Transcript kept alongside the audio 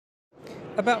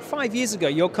About 5 years ago,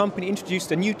 your company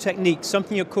introduced a new technique,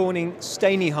 something you're calling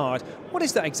Stainihard. What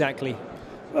is that exactly?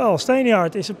 Well,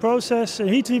 Stainihard is a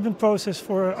heat treatment process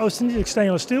for Austenitic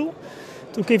stainless steel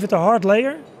to give it a hard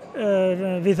layer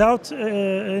without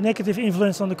a negative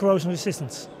influence on the corrosion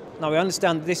resistance. Now, we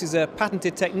understand that this is a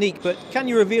patented technique, but can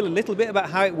you reveal a little bit about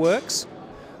how it works?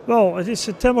 Well, it is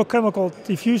a thermochemical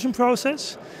diffusion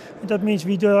process. That means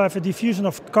we do have a diffusion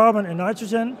of carbon and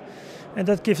nitrogen, and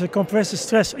that gives a compressive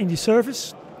stress in the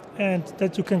surface, and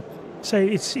that you can say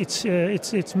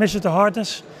it's measured the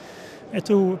hardness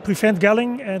to prevent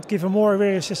galling and give a more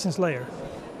wear resistance layer.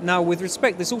 Now, with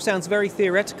respect, this all sounds very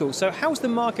theoretical, so how has the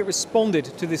market responded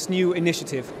to this new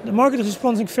initiative? The market is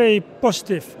responding very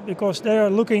positive because they are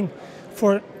looking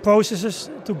for processes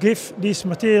to give these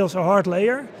materials a hard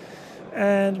layer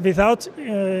and without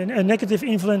a negative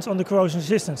influence on the corrosion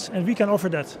resistance, and we can offer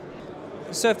that.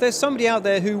 So if there's somebody out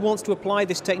there who wants to apply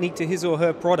this technique to his or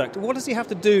her product, what does he have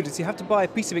to do? Does he have to buy a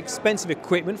piece of expensive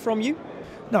equipment from you?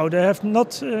 No, they have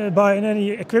not buying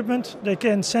any equipment. They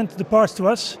can send the parts to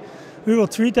us. We will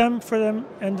treat them for them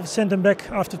and send them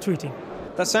back after treating.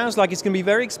 That sounds like it's going to be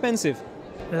very expensive.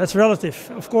 That's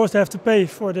relative. Of course, they have to pay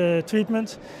for the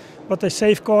treatment, but they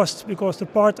save costs because the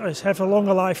parts have a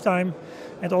longer lifetime,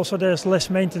 and also there's less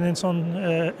maintenance on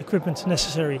equipment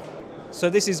necessary. So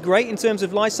this is great in terms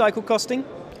of life cycle costing?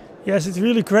 Yes, it's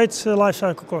really great life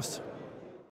cycle cost.